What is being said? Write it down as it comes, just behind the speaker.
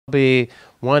Be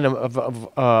one of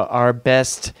our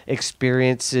best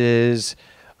experiences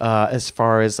as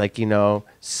far as like, you know,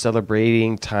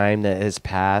 celebrating time that has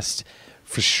passed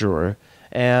for sure.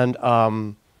 And,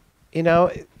 you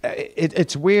know,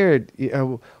 it's weird. You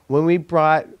know, when we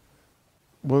brought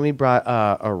Ron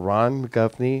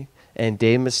McGovney and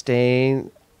Dave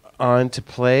Mustaine on to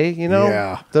play, you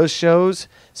know, those shows,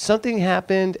 something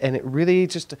happened and it really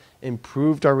just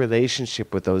improved our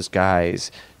relationship with those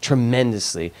guys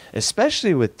tremendously,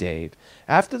 especially with Dave.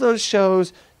 After those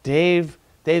shows,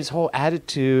 Dave's whole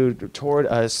attitude toward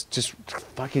us just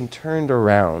fucking turned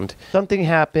around. Something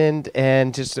happened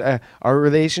and just our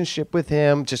relationship with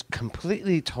him just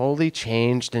completely, totally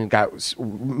changed and got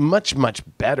much, much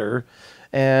better.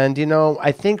 And, you know,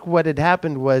 I think what had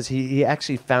happened was he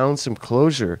actually found some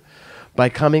closure by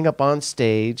coming up on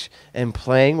stage and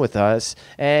playing with us.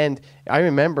 And I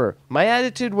remember my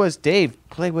attitude was, Dave,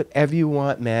 play whatever you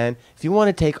want, man. If you want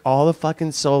to take all the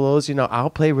fucking solos, you know, I'll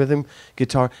play rhythm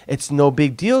guitar. It's no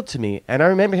big deal to me. And I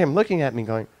remember him looking at me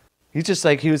going, he's just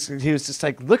like, he was just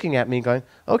like looking at me going,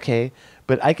 okay,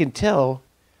 but I can tell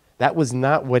that was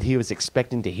not what he was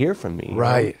expecting to hear from me.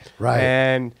 Right, right.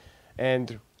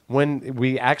 And when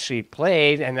we actually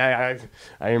played, and I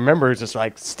remember just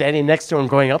like standing next to him,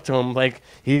 going up to him, like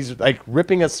he's like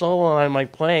ripping a solo and I'm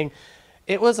like playing.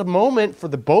 It was a moment for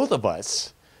the both of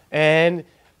us. And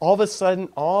all of a sudden,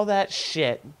 all that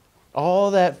shit,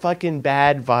 all that fucking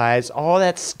bad vibes, all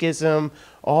that schism,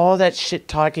 all that shit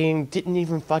talking didn't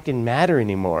even fucking matter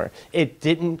anymore. It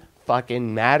didn't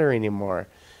fucking matter anymore.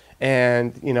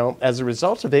 And, you know, as a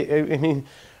result of it, I mean,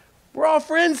 we're all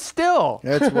friends still.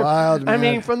 That's wild, man. I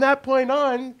mean, from that point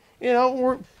on, you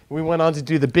know, we went on to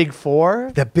do the Big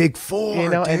Four. The Big Four, you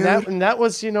know, dude. and that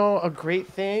was, you know, a great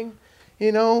thing,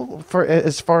 you know, for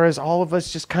as far as all of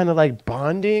us just kind of like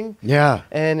bonding. Yeah.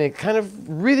 And it kind of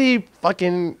really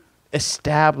fucking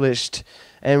established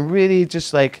and really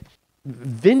just like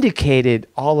vindicated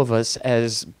all of us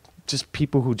as just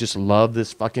people who just love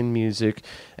this fucking music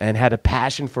and had a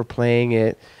passion for playing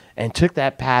it. And took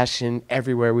that passion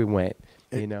everywhere we went,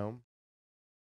 you know.